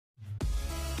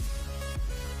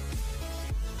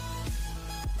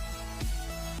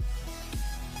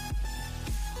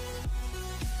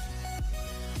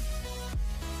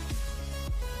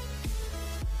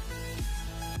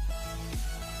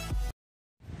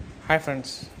Hi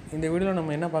friends, இந்த வீடியோவில்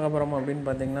நம்ம என்ன பார்க்க போகிறோம் அப்படின்னு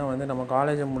பார்த்தீங்கன்னா நம்ம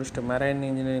காலேஜை முடிச்சுட்டு மெரைன்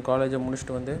இன்ஜினியரிங் காலேஜை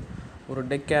முடிச்சுட்டு ஒரு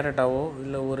டெக் கேரட்டாவோ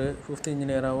இல்லை ஒரு 5th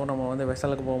இன்ஜினியராகவோ நம்ம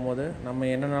வெசலுக்கு போகும்போது நம்ம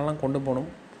என்னென்னலாம் கொண்டு போகணும்,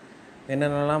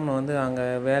 என்னென்னலாம் அங்கே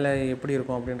வேலை எப்படி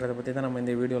இருக்கும் அப்படின்றத பற்றி தான் நம்ம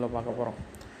இந்த வீடியோவில் பார்க்க போகிறோம்.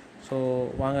 ஸோ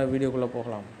வாங்க வீடியோக்குள்ளே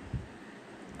போகலாம்.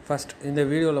 ஃபஸ்ட் இந்த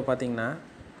வீடியோவில் பார்த்தீங்கன்னா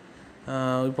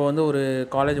இப்போ ஒரு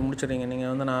காலேஜ் முடிச்சிடுறீங்க. நீங்கள்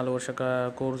 4 வருஷ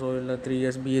கோர்ஸோ இல்லை 3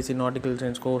 years பிஎஸ்சி நாட்டிக்கல்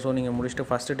சயின்ஸ் கோர்ஸோ நீங்கள் முடிச்சுட்டு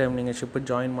ஃபஸ்ட்டு டைம் நீங்கள் ஷிப்பு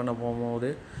ஜாயின் பண்ண போகும்போது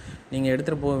நீங்கள்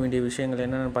எடுத்துகிட்டு போக வேண்டிய விஷயங்கள்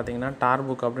என்னென்னு பார்த்தீங்கன்னா, டார்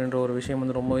புக் அப்படின்ற ஒரு விஷயம்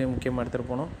ரொம்பவே முக்கியமாக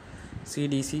எடுத்துகிட்டு போகணும்.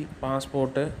 சிடிசி,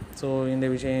 பாஸ்போர்ட்டு, ஸோ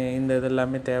இந்த இது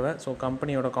எல்லாமே தேவை. ஸோ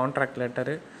கம்பெனியோட கான்ட்ராக்ட்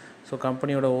லெட்டரு, ஸோ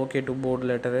கம்பெனியோட ஓகே டு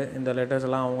போர்டு லெட்டரு, இந்த லெட்டர்ஸ்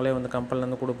எல்லாம் அவங்களே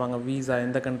கம்பெனிலேருந்து கொடுப்பாங்க. வீசா,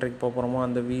 எந்த கண்ட்ரிக்கு போகிறோமோ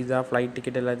அந்த வீசா, ஃப்ளைட்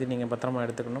டிக்கெட் எல்லாத்தையும் நீங்கள் பத்திரமா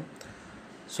எடுத்துக்கணும்.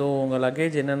 ஸோ உங்கள்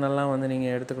லக்கேஜ் என்னென்னலாம்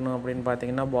நீங்கள் எடுத்துக்கணும் அப்படின்னு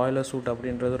பார்த்தீங்கன்னா, பாய்லர் சூட்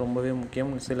அப்படின்றது ரொம்பவே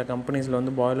முக்கியம். சில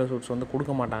கம்பெனிஸில் பாய்லர் சூட்ஸ்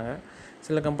கொடுக்க மாட்டாங்க,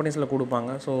 சில கம்பெனிஸில்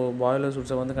கொடுப்பாங்க. ஸோ பாய்லர்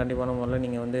சூட்ஸை கண்டிப்பான முறையில்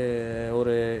நீங்கள்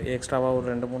ஒரு எக்ஸ்ட்ராவாக ஒரு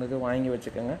 2-3 இது வாங்கி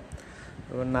வச்சுக்கோங்க.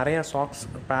 நிறையா சாக்ஸ்,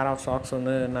 பேர் ஆஃப் சாக்ஸ்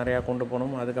நிறையா கொண்டு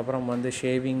போகணும். அதுக்கப்புறம்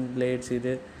ஷேவிங் பிளேட்ஸ்,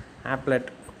 இது ஆப்லெட்,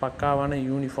 பக்காவான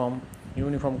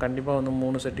யூனிஃபார்ம் கண்டிப்பாக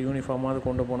 3 செட் யூனிஃபார்மாவது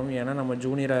கொண்டு போகணும். ஏன்னா நம்ம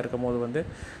ஜூனியராக இருக்கும் போது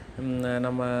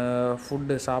நம்ம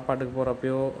ஃபுட்டு சாப்பாட்டுக்கு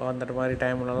போகிறப்பையோ அந்த மாதிரி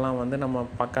டைம்லலாம் நம்ம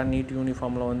பக்கா நீட்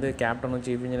யூனிஃபார்மில் கேப்டனும்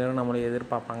சீஃப் இன்ஜினியரும் நம்மளை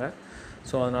எதிர்பார்ப்பாங்க.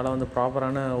 ஸோ அதனால்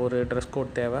ப்ராப்பரான ஒரு ட்ரெஸ்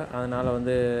கோட் தேவை. அதனால்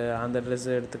அந்த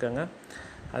ட்ரெஸ்ஸு எடுத்துக்கோங்க.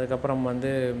 அதுக்கப்புறம்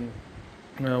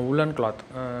உல்லன் கிளாத்,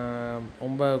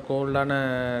 ரொம்ப கோல்டான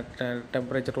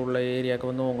டெம்பரேச்சர் உள்ள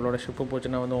ஏரியாவுக்கு உங்களோட ஷிப்பு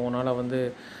போச்சுன்னா உங்களால்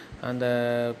அந்த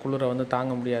குளிரை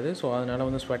தாங்க முடியாது. ஸோ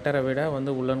அதனால் ஸ்வெட்டரை விட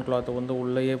உல்லன் கிளாத்து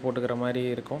உள்ளேயே போட்டுக்கிற மாதிரி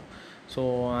இருக்கும். ஸோ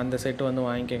அந்த செட்டு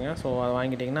வாங்கிக்கோங்க. ஸோ அதை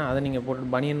வாங்கிட்டிங்கன்னா அதை நீங்கள்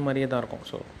போட்டு பனியன் மாதிரியே தான் இருக்கும்.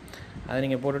 ஸோ அதை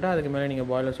நீங்கள் போட்டுவிட்டு அதுக்கு மேலே நீங்கள்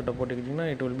பாய்லர் சூட்டை போட்டுக்கிட்டிங்கன்னா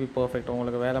இட் வில் பி பர்ஃபெக்ட்.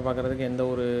 உங்களுக்கு வேலை பார்க்குறதுக்கு எந்த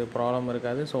ஒரு ப்ராப்ளம்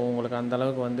இருக்காது. ஸோ உங்களுக்கு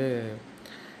அந்தளவுக்கு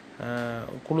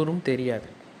குளிரும் தெரியாது.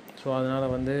 ஸோ அதனால்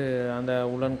அந்த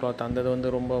உல்லன் கிளாத் அந்த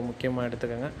இது ரொம்ப முக்கியமாக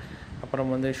எடுத்துக்கோங்க.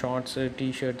 அப்புறம் ஷார்ட்ஸு,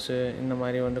 டிஷர்ட்ஸு இந்த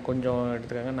மாதிரி கொஞ்சம்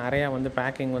எடுத்துக்கோங்க. நிறையா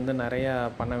பேக்கிங் நிறையா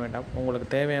பண்ண வேண்டாம். உங்களுக்கு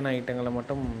தேவையான ஐட்டங்களை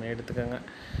மட்டும் எடுத்துக்கோங்க.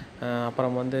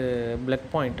 அப்புறம் பிளக்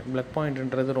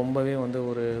பாயிண்ட்ன்றது ரொம்பவே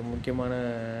ஒரு முக்கியமான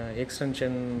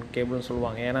எக்ஸ்டென்ஷன் கேபிள்னு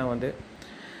சொல்லுவாங்க. ஏன்னா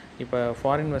இப்போ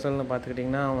ஃபாரின் வெசல்னு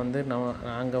பார்த்துக்கிட்டிங்கன்னா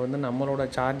அங்கே நம்மளோட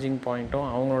சார்ஜிங் பாயிண்ட்டும்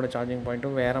அவங்களோட சார்ஜிங்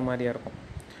பாயிண்ட்டும் வேறு மாதிரியாக இருக்கும்.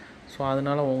 ஸோ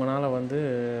அதனால் உங்களால்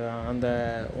அந்த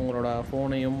உங்களோட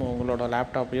ஃபோனையும் உங்களோட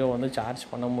லேப்டாப்பையோ சார்ஜ்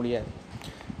பண்ண முடியாது.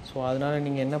 ஸோ அதனால்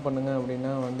நீங்கள் என்ன பண்ணுங்கள்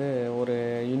அப்படின்னா ஒரு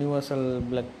யூனிவர்சல்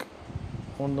பிளக்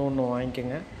ஒன்று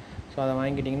வாங்கிக்கோங்க. ஸோ அதை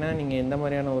வாங்கிட்டிங்கன்னா நீங்கள் எந்த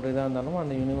மாதிரியான ஒரு இதாக இருந்தாலும்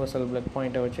அந்த யூனிவர்சல் பிளக்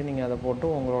பாயிண்ட்டை வச்சு நீங்கள் அதை போட்டு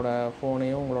உங்களோட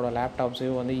ஃபோனையும் உங்களோட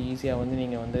லேப்டாப்ஸையும் ஈஸியாக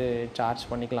நீங்கள் சார்ஜ்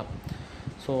பண்ணிக்கலாம்.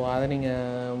 ஸோ அதை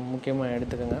நீங்கள் முக்கியமாக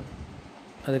எடுத்துக்கோங்க.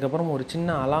 அதுக்கப்புறம் ஒரு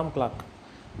சின்ன அலாம் கிளாக்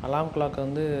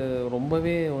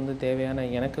ரொம்பவே தேவையான,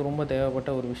 எனக்கு ரொம்ப தேவைப்பட்ட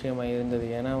ஒரு விஷயமாக இருந்தது.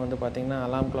 ஏன்னா பார்த்திங்கன்னா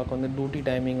அலாம் கிளாக் டியூட்டி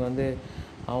டைமிங்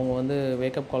அவங்க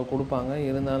வேக்கப் கால் கொடுப்பாங்க.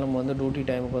 இருந்தாலும் டியூட்டி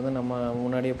டைமுக்கு நம்ம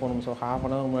முன்னாடியே போகணும். ஸோ ½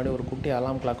 அன் ஹவர் முன்னாடி ஒரு குட்டி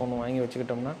அலாம் கிளாக் ஒன்று வாங்கி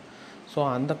வச்சுக்கிட்டோம்னா ஸோ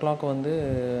அந்த கிளாக்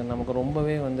நமக்கு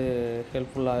ரொம்பவே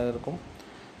ஹெல்ப்ஃபுல்லாக இருக்கும்.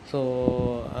 ஸோ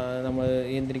நம்ம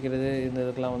எந்திரிக்கிறது இந்த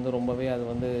இதுக்கெலாம் ரொம்பவே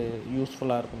அது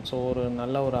யூஸ்ஃபுல்லாக இருக்கும். ஸோ ஒரு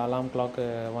நல்ல ஒரு அலாம் கிளாக்கு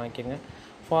வாங்கிக்கோங்க.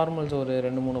 ஃபார்மல்ஸ் ஒரு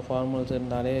 2-3 ஃபார்மல்ஸ்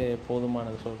இருந்தாலே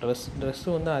போதுமானது. ஸோ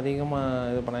ட்ரெஸ்ஸு அதிகமாக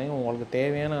இது பண்ணாங்க. உங்களுக்கு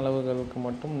தேவையான அளவுகளுக்கு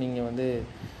மட்டும் நீங்கள்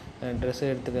ட்ரெஸ்ஸு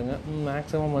எடுத்துக்கோங்க.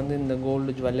 மேக்ஸிமம் இந்த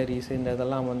கோல்டு ஜுவல்லரிஸ் இந்த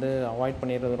இதெல்லாம் அவாய்ட்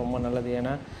பண்ணிடுறது ரொம்ப நல்லது.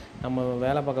 ஏன்னா நம்ம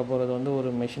வேலை பார்க்க போகிறது ஒரு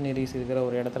மெஷினரிஸ் இருக்கிற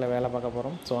ஒரு இடத்துல வேலை பார்க்க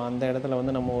போகிறோம். ஸோ அந்த இடத்துல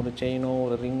நம்ம ஒரு செயினோ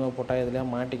ஒரு ரிங்கோ போட்டால் எதுலையா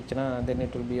மாட்டிக்கிச்சுன்னா then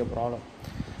it will be a problem.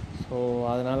 So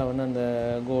அதனால் அந்த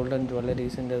கோல்டன்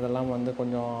ஜுவல்லரிஸ் இந்த இதெல்லாம்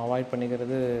கொஞ்சம் அவாய்ட்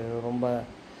பண்ணிக்கிறது ரொம்ப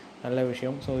நல்ல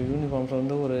விஷயம். ஸோ யூனிஃபார்ம்ஸ்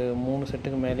ஒரு 3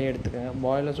 செட்டுக்கு மேலேயே எடுத்துக்கோங்க.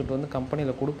 பாய்லர் சூட்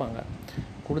கம்பெனியில்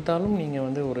கொடுத்தாலும் நீங்கள்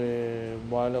ஒரு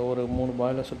 3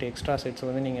 பாய்லர் சூட் எக்ஸ்ட்ரா செட்ஸ்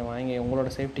நீங்கள் வாங்கி உங்களோட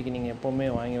சேஃப்டிக்கு நீங்கள் எப்போவுமே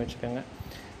வாங்கி வச்சுக்கோங்க.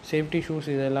 சேஃப்டி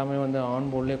ஷூஸ் இது எல்லாமே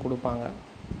ஆன் போர்ட்லேயே கொடுப்பாங்க.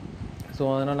 ஸோ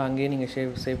அதனால் அங்கேயே நீங்கள்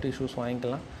சேஃப்டி ஷூஸ்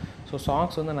வாங்கிக்கலாம். ஸோ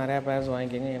சாக்ஸ் நிறையா பேர்ஸ்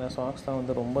வாங்கிக்கோங்க. ஏன்னா சாக்ஸ்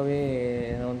தான் ரொம்பவே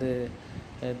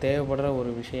தேவைப்படுற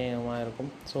ஒரு விஷயமாக இருக்கும்.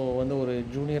 ஸோ ஒரு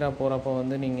ஜூனியராக போகிறப்போ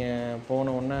நீங்கள்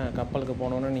போனவுடனே கப்பலுக்கு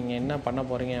போனோன்னே நீங்கள் என்ன பண்ண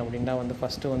போகிறீங்க அப்படின்ட்டா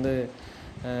ஃபஸ்ட்டு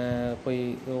போய்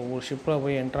ஒரு ஷிப்பில்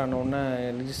போய் என்ட்ரு ஆனவுடனே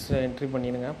ரிஜிஸ்டர் என்ட்ரி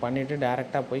பண்ணிவிட்டு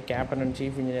டேரெக்டாக போய் captain and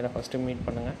chief இன்ஜினியரை first meet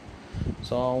பண்ணுங்கள்.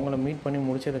 ஸோ அவங்கள மீட் பண்ணி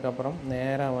முடிச்சதுக்கப்புறம்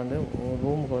நேராக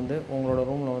ரூமுக்கு உங்களோட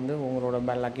ரூமில் உங்களோட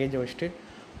லக்கேஜை வச்சுட்டு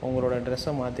உங்களோட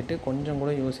ட்ரெஸ்ஸை மாற்றிட்டு கொஞ்சம்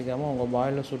கூட யோசிக்காமல் உங்கள்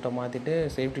பாய்லர் சூட்டை மாற்றிட்டு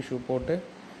சேஃப்டி ஷூ போட்டு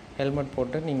ஹெல்மெட்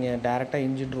போட்டு நீங்கள் டேரெக்டாக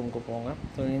இன்ஜின் ரூமுக்கு போங்க.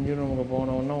 ஸோ இன்ஜின் ரூமுக்கு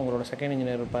போனோடனே உங்களோட செகண்ட்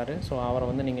இன்ஜினியர் இருப்பார். ஸோ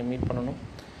அவரை நீங்கள் மீட் பண்ணணும்.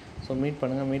 ஸோ மீட்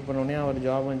பண்ணுங்கள். மீட் பண்ணோடனே அவர்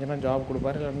ஜாப் இருந்துச்சுன்னா ஜாப்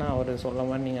கொடுப்பாரு. இல்லைன்னா அவர் சொல்ல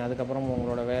மாதிரி நீங்கள் அதுக்கப்புறம்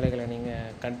உங்களோட வேலைகளை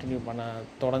நீங்கள் கண்டினியூ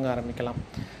தொடங்க ஆரம்பிக்கலாம்.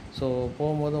 ஸோ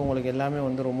போகும்போது உங்களுக்கு எல்லாமே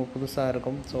வந்து ரொம்ப புதுசாக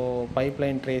இருக்கும். ஸோ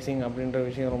பைப்லைன் ட்ரேசிங் அப்படின்ற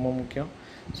விஷயம் ரொம்ப முக்கியம்.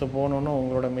 ஸோ போனோன்னே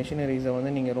உங்களோட மெஷினரிஸை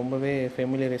வந்து நீங்கள் ரொம்பவே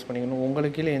ஃபெமிலியரைஸ் பண்ணிக்கணும்.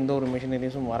 உங்களுக்கு கீழே எந்த ஒரு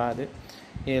மெஷினரிஸும் வராது.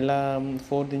 எல்லா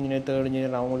 4th இன்ஜினியர் 3rd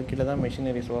இன்ஜினியர் அவங்களுக்கு கீழே தான்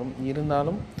மெஷினரிஸ் வரும்.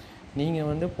 இருந்தாலும் நீங்கள்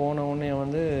வந்து போன உடனே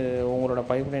வந்து உங்களோட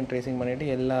பைப்லைன் ட்ரேசிங் பண்ணிவிட்டு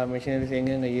எல்லா மெஷினரிஸ்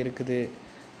எங்கெங்கே இருக்குது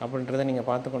அப்படின்றத நீங்கள்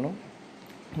பார்த்துக்கணும்.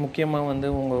 முக்கியமாக வந்து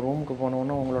உங்கள் ரூமுக்கு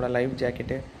போனோன்னே உங்களோட லைஃப்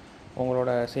ஜாக்கெட்டு,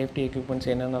 உங்களோட சேஃப்டி எக்யூப்மெண்ட்ஸ்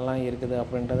என்னென்னலாம் இருக்குது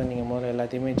அப்படின்றத நீங்கள் முதல்ல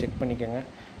எல்லாத்தையுமே செக் பண்ணிக்கோங்க.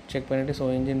 செக் பண்ணிவிட்டு ஸோ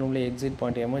இன்ஜின் ரூமில் எக்ஸிட்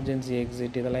பாயிண்ட், எமர்ஜென்சி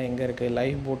எக்ஸிட் இதெல்லாம் எங்கே இருக்குது,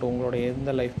 லைஃப் போட் உங்களோட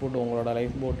எந்த லைஃப் போட், உங்களோட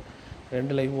லைஃப் போட்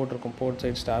 2 லைஃப் போட் இருக்கும், board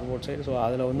side star board side. So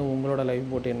அதில் வந்து உங்களோட லைஃப்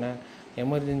போட் என்ன,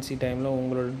 எமர்ஜென்சி டைமில்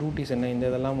உங்களோட டியூட்டிஸ் என்ன, இந்த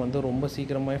இதெல்லாம் வந்து ரொம்ப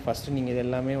சீக்கிரமாக ஃபஸ்ட்டு நீங்கள் இது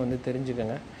எல்லாமே வந்து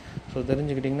தெரிஞ்சுக்கோங்க. ஸோ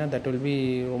தெரிஞ்சுக்கிட்டிங்கன்னா தட் வில் பி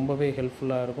ரொம்பவே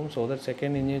ஹெல்ப்ஃபுல்லாக இருக்கும். So that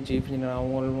second engineer chief engineer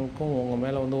அவங்களுக்கும் உங்கள்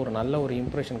மேலே வந்து ஒரு நல்ல ஒரு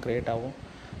இம்ப்ரெஷன் க்ரியேட் ஆகும்.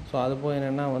 ஸோ அது போய்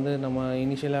என்னென்னா வந்து நம்ம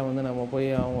இனிஷியலாக வந்து நம்ம போய்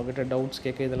அவங்கக்கிட்ட டவுட்ஸ்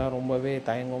கேட்க இதெல்லாம் ரொம்பவே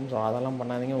தயங்கும். ஸோ அதெல்லாம்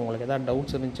பண்ணாதீங்க. உங்களுக்கு எதாவது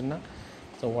டவுட்ஸ் இருந்துச்சுன்னா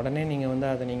ஸோ உடனே நீங்கள் வந்து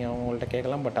அதை நீங்கள் அவங்கள்ட்ட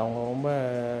கேட்கலாம். பட் அவங்க ரொம்ப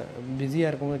பிஸியாக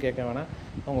இருக்கும்போது கேட்க வேணாம்.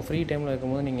 அவங்க ஃப்ரீ டைமில்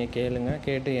இருக்கும்போது நீங்கள்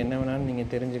கேட்டு என்ன வேணாலும்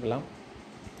நீங்கள் தெரிஞ்சுக்கலாம்.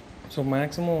 ஸோ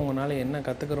மேக்ஸிமம் உங்களால் என்ன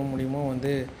கற்றுக்கிற முடியுமோ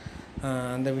வந்து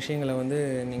அந்த விஷயங்களை வந்து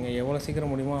நீங்கள் எவ்வளோ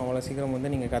சீக்கிரம் முடியுமோ அவ்வளோ சீக்கிரம்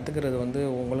வந்து நீங்கள் கற்றுக்கிறது வந்து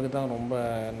உங்களுக்கு தான் ரொம்ப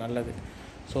நல்லது.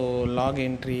 ஸோ லாக்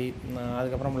என்ட்ரி,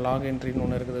 அதுக்கப்புறம் லாக் என்ட்ரின்னு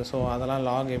ஒன்று இருக்குது. ஸோ அதெல்லாம்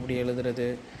லாக் எப்படி எழுதுறது,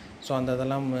 ஸோ அந்த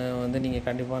இதெல்லாம் வந்து நீங்கள்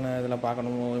கண்டிப்பான இதில்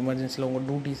பார்க்கணும். எமர்ஜென்சியில் உங்கள்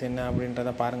டியூட்டிஸ் என்ன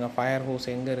அப்படின்றத பாருங்கள். ஃபயர் ஹோஸ்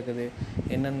எங்கே இருக்குது,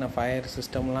 என்னென்ன ஃபயர்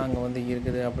சிஸ்டம்லாம் அங்கே வந்து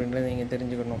இருக்குது அப்படின்றத நீங்கள்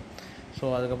தெரிஞ்சுக்கணும். ஸோ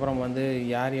அதுக்கப்புறம் வந்து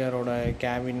யாரோட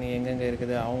கேபின் எங்கெங்கே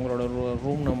இருக்குது, அவங்களோட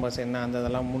ரூம் நம்பர்ஸ் என்ன, அந்த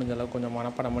இதெல்லாம் முடிஞ்ச அளவுக்கு கொஞ்சம்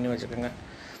மனப்பாடம் பண்ணி வச்சுக்கோங்க.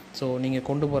 ஸோ நீங்கள்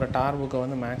கொண்டு போகிற டார் புக்கை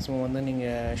வந்து மேக்ஸிமம் வந்து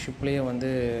நீங்கள் ஷிப்லேயே வந்து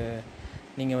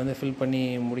நீங்கள் வந்து ஃபில் பண்ணி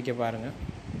முடிக்க பாருங்கள்.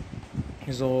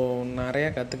 ஸோ நிறையா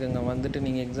கற்றுக்குங்க. வந்துட்டு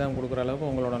நீங்கள் எக்ஸாம் கொடுக்குற அளவுக்கு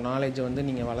உங்களோட நாலேஜை வந்து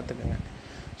நீங்கள் வளர்த்துக்குங்க.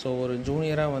 ஸோ ஒரு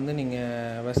ஜூனியராக வந்து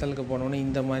நீங்கள் வெசலுக்கு போனோன்னே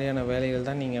இந்த மாதிரியான வேலைகள்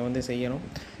தான் நீங்கள் வந்து செய்யணும்.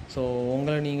 ஸோ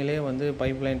உங்களை நீங்களே வந்து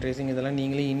பைப்லைன் ட்ரேசிங் இதெல்லாம்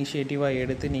நீங்களே இனிஷியேட்டிவாக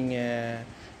எடுத்து நீங்கள்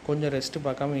கொஞ்சம் ரெஸ்ட்டு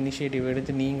பார்க்காம இனிஷியேட்டிவ்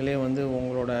எடுத்து நீங்களே வந்து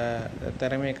உங்களோட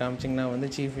திறமையை காமிச்சிங்கன்னா வந்து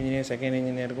சீஃப் இன்ஜினியர் செகண்ட்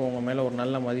இன்ஜினியருக்கு உங்கள் மேலே ஒரு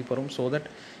நல்ல மதிப்பு வரும். ஸோ தட்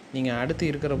நீங்கள் அடுத்து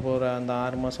இருக்கிற போகிற அந்த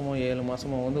 6 மாதமோ 7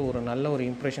 மாதமோ வந்து ஒரு நல்ல ஒரு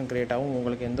இம்ப்ரெஷன் க்ரியேட் ஆகும்.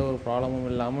 உங்களுக்கு எந்த ஒரு ப்ராப்ளமும்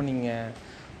இல்லாமல் நீங்கள்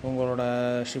உங்களோட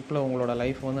ஷிப்பில் உங்களோட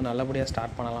லைஃப் வந்து நல்லபடியாக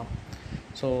ஸ்டார்ட் பண்ணலாம்.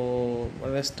 ஸோ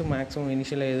ரெஸ்ட்டு மேக்ஸிமம்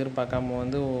இனிஷியலாக எதிர்பார்க்காம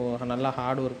வந்து நல்லா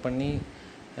ஹார்ட் ஒர்க் பண்ணி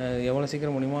எவ்வளோ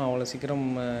சீக்கிரம் முடியுமோ அவ்வளோ சீக்கிரம்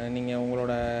நீங்கள்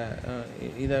உங்களோட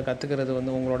இதை கற்றுக்கிறது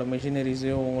வந்து உங்களோட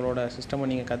மெஷினரிஸையோ உங்களோட சிஸ்டமை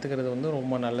நீங்கள் கற்றுக்கிறது வந்து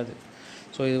ரொம்ப நல்லது.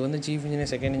 ஸோ இது வந்து சீஃப்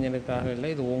இன்ஜினியர் செகண்ட் இன்ஜினியருக்காக இல்லை,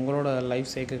 இது உங்களோட லைஃப்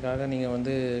சைக்கிளுக்காக நீங்கள்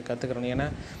வந்து கற்றுக்கிறணும். ஏன்னா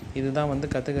இதுதான் வந்து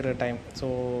கற்றுக்கிற time. So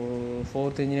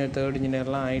 4th engineer 3rd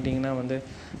இன்ஜினியர்லாம் ஆகிட்டிங்கன்னா வந்து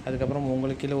அதுக்கப்புறம்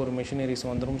உங்களுக்கு கீழே ஒரு மெஷினரிஸ்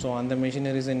வந்துடும். ஸோ அந்த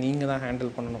மெஷினரிஸை நீங்கள் தான்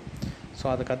ஹேண்டில் பண்ணணும். ஸோ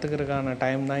அது கற்றுக்கிறதுக்கான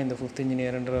டைம் தான் இந்த 5th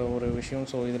இன்ஜினியர்ன்ற ஒரு விஷயம்.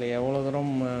 ஸோ இதில் எவ்வளோ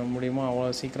தூரம் முடியுமோ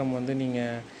அவ்வளோ சீக்கிரம் வந்து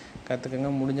நீங்கள் கற்றுக்குங்க.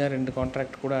 முடிஞ்சால் 2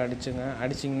 கான்ட்ராக்ட் கூட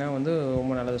அடிச்சிங்கன்னா வந்து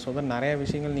ரொம்ப நல்லது. ஸோ தான் நிறையா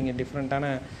விஷயங்கள் நீங்கள்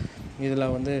டிஃப்ரெண்ட்டான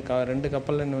இதில் வந்து 2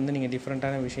 கப்பல்லேருந்து வந்து நீங்கள்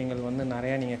டிஃப்ரெண்ட்டான விஷயங்கள் வந்து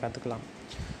நிறையா நீங்கள் கற்றுக்கலாம்.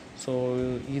 ஸோ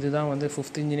இதுதான் வந்து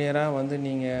 5th இன்ஜினியராக வந்து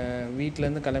நீங்கள்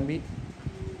வீட்டிலேருந்து கிளம்பி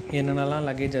என்னென்னலாம்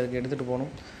லக்கேஜ் அதுக்கு எடுத்துகிட்டு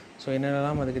போகணும், ஸோ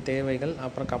என்னென்னலாம் அதுக்கு தேவைகள்,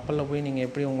 அப்புறம் கப்பலில் போய் நீங்கள்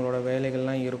எப்படி உங்களோட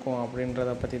வேலைகள்லாம் இருக்கும்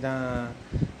அப்படின்றத பற்றி தான்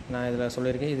நான் இதில்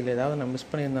சொல்லியிருக்கேன். இதில் ஏதாவது நான் மிஸ்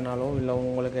பண்ணியிருந்தனாலோ இல்லை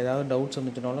உங்களுக்கு ஏதாவது டவுட்ஸ்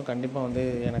இருந்துச்சுனாலும் கண்டிப்பாக வந்து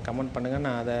எனக்கு கமெண்ட் பண்ணுங்கள்.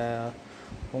 நான் அதை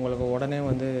உங்களுக்கு உடனே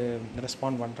வந்து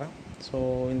ரெஸ்பாண்ட் பண்ணுறேன். ஸோ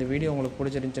இந்த வீடியோ உங்களுக்கு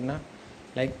பிடிச்சிருந்துச்சின்னா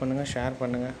லைக் பண்ணுங்கள், ஷேர்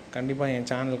பண்ணுங்கள். கண்டிப்பாக என்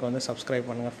சேனலுக்கு வந்து சப்ஸ்கிரைப்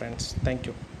பண்ணுங்கள் ஃப்ரெண்ட்ஸ்.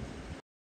 தேங்க்யூ.